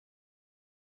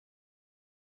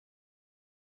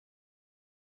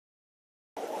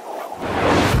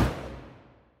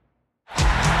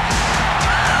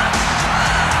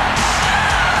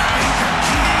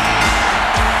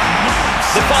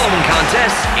following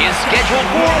contest is scheduled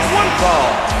for one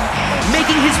fall.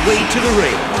 Making his way to the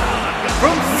ring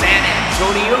from San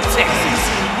Antonio, Texas,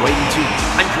 weighing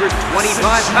 225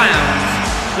 pounds,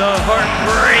 the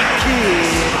Heartbreak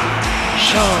Kid,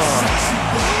 Shawn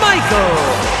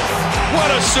Michaels. What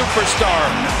a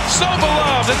superstar! So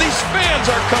beloved, and these fans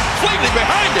are completely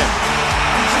behind him.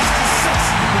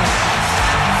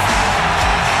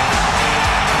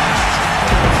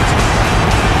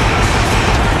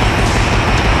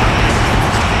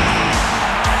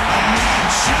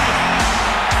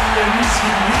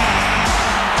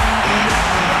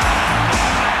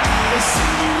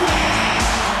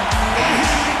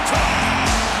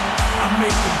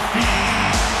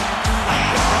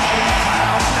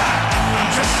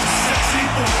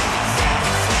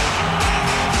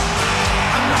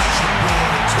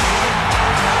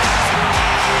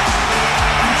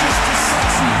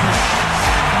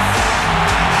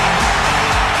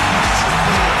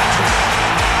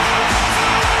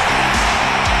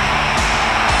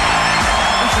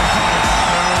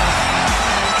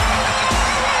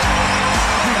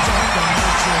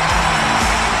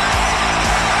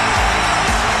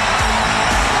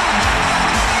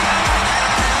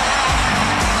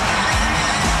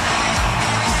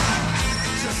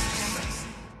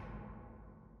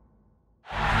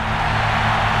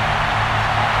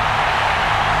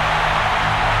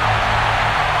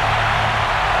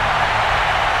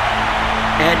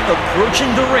 And approaching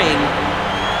the ring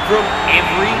from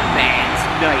every man's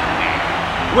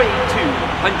nightmare, weighing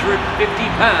 250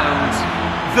 pounds,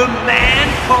 the man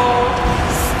called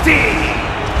Sting.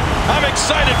 I'm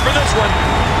excited for this one.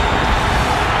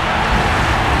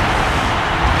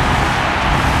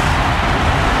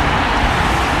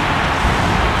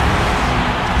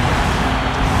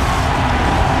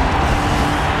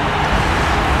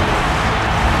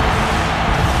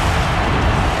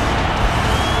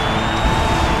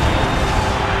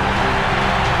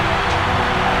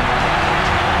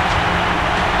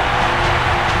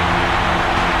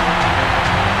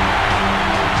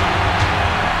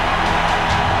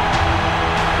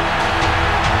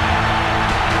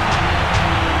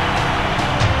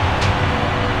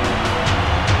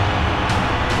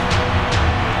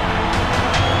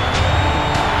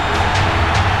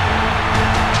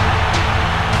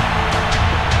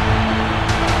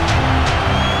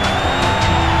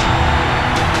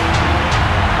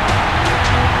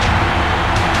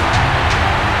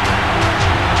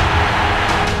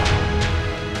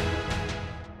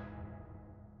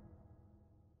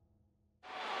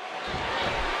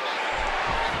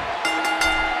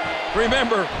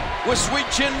 Remember, with sweet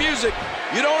chin music,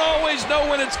 you don't always know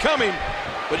when it's coming,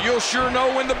 but you'll sure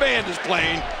know when the band is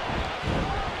playing.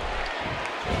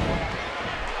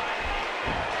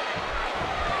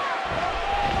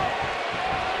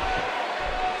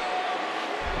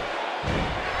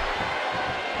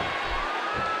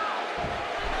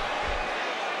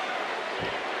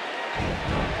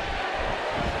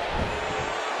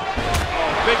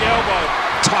 Oh, big elbow.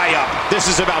 Tie up. This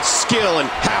is about skill and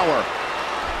power.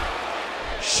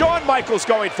 Shawn Michaels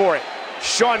going for it.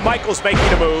 Shawn Michaels making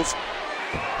a move.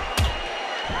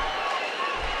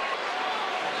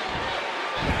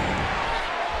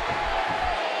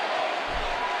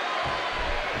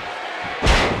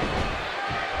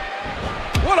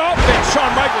 What offense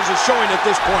Shawn Michaels is showing at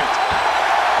this point.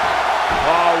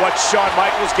 Oh, what's Shawn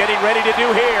Michaels getting ready to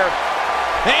do here?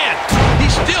 Man,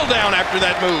 he's still down after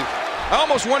that move. I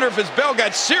almost wonder if his bell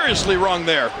got seriously wrong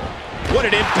there. What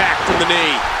an impact from the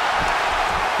knee.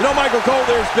 You know, Michael Cole,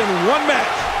 there's been one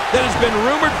match that has been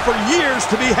rumored for years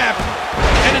to be happening,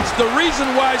 and it's the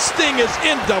reason why Sting is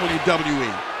in WWE.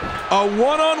 A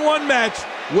one-on-one match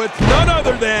with none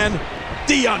other than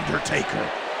The Undertaker.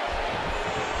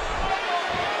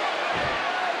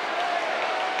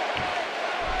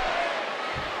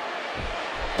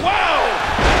 Wow!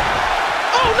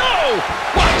 Oh, no!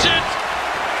 Watch it!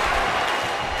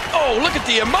 Oh, look at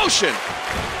the emotion!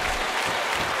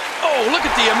 Oh, look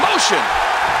at the emotion!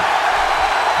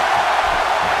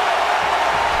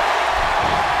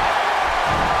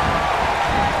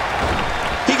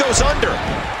 Under.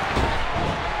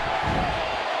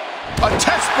 A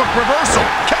textbook reversal.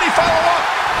 Can he follow up?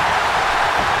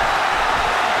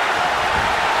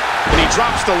 And he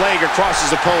drops the leg across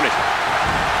his opponent.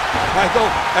 Michael,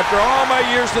 after all my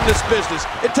years in this business,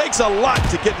 it takes a lot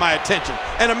to get my attention.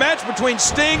 And a match between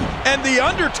Sting and The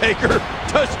Undertaker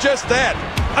does just that.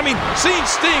 I mean, seeing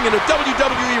Sting in a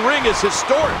WWE ring is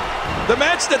historic. The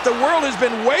match that the world has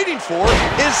been waiting for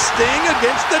is Sting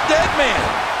against the Dead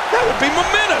Man. That would be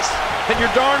momentous. And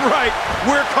you're darn right,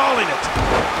 we're calling it.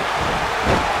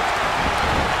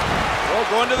 Oh,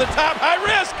 going to the top, high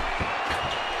risk.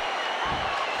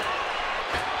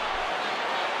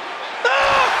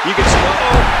 You can see.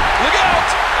 Uh-oh. Look out.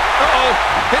 Uh-oh.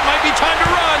 It might be time to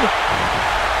run.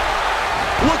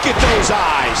 Look at those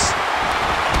eyes.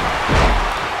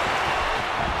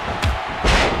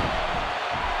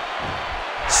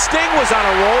 Sting was on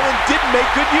a roll and didn't make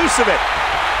good use of it.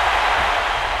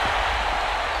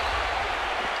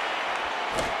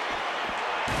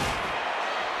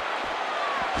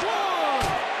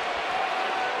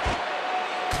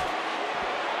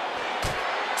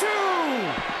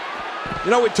 You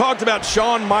know, we talked about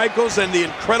Shawn Michaels and the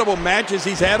incredible matches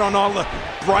he's had on all the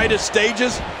brightest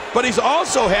stages, but he's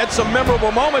also had some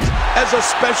memorable moments as a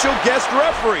special guest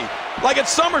referee, like at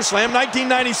SummerSlam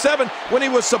 1997 when he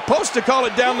was supposed to call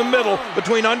it down the middle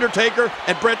between Undertaker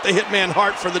and Bret the Hitman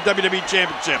Hart for the WWE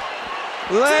Championship.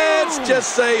 Let's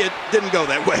just say it didn't go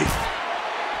that way.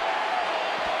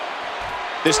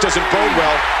 This doesn't bode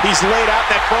well. He's laid out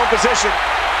that prone position.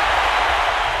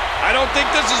 I don't think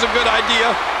this is a good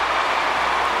idea.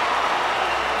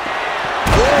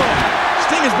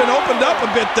 Sting has been opened up a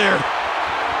bit there.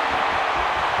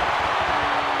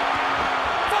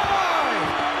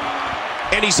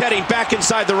 And he's heading back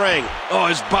inside the ring. Oh,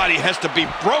 his body has to be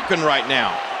broken right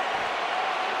now.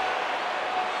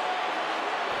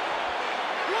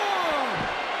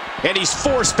 And he's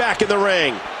forced back in the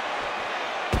ring.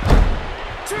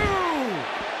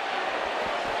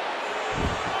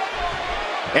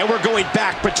 And we're going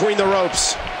back between the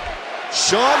ropes.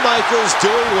 Shawn Michaels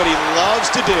doing what he loves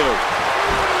to do.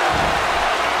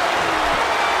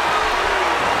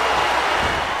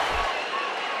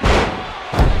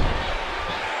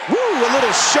 Woo, a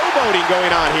little showboating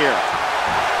going on here.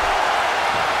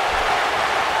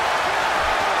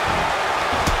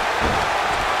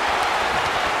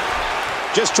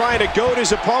 Just trying to goad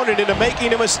his opponent into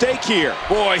making a mistake here.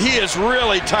 Boy, he is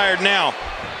really tired now.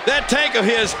 That tank of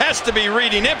his has to be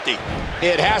reading empty.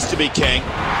 It has to be, King,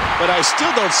 but I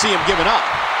still don't see him giving up.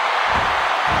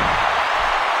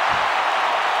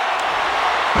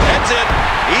 That's it.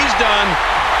 He's done.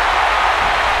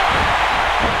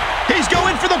 He's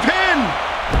going for the pin.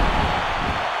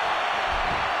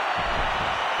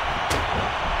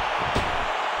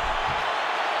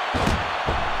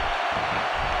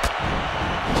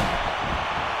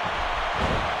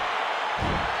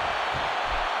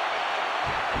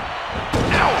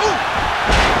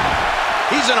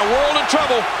 He's in a world of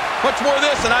trouble. Much more of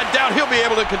this, and I doubt he'll be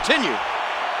able to continue.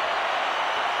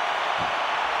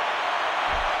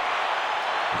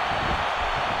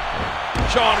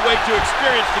 Shawn, way too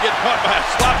experienced to get caught by a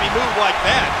sloppy move like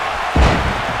that.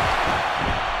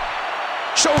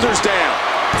 Shoulders down.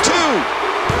 2,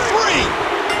 3.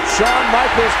 Shawn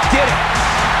Michaels did it.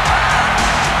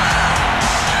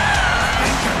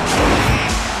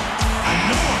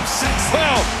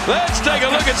 Well, let's take a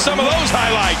look at some of those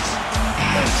highlights.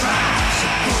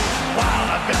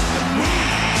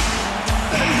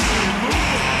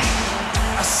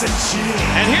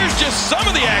 And here's just some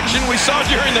of the action we saw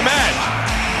during the match.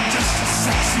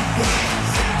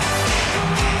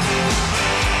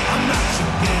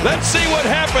 Let's see what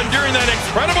happened during that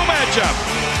incredible matchup.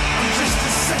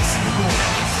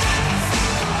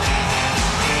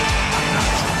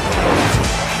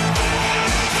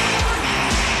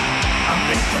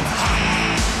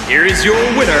 Here is your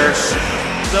winner,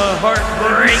 the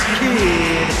Heartbreak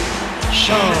Kid,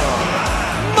 Shawn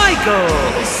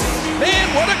Michaels.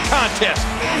 Man, what a contest.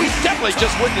 We definitely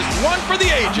just witnessed one for the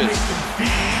ages.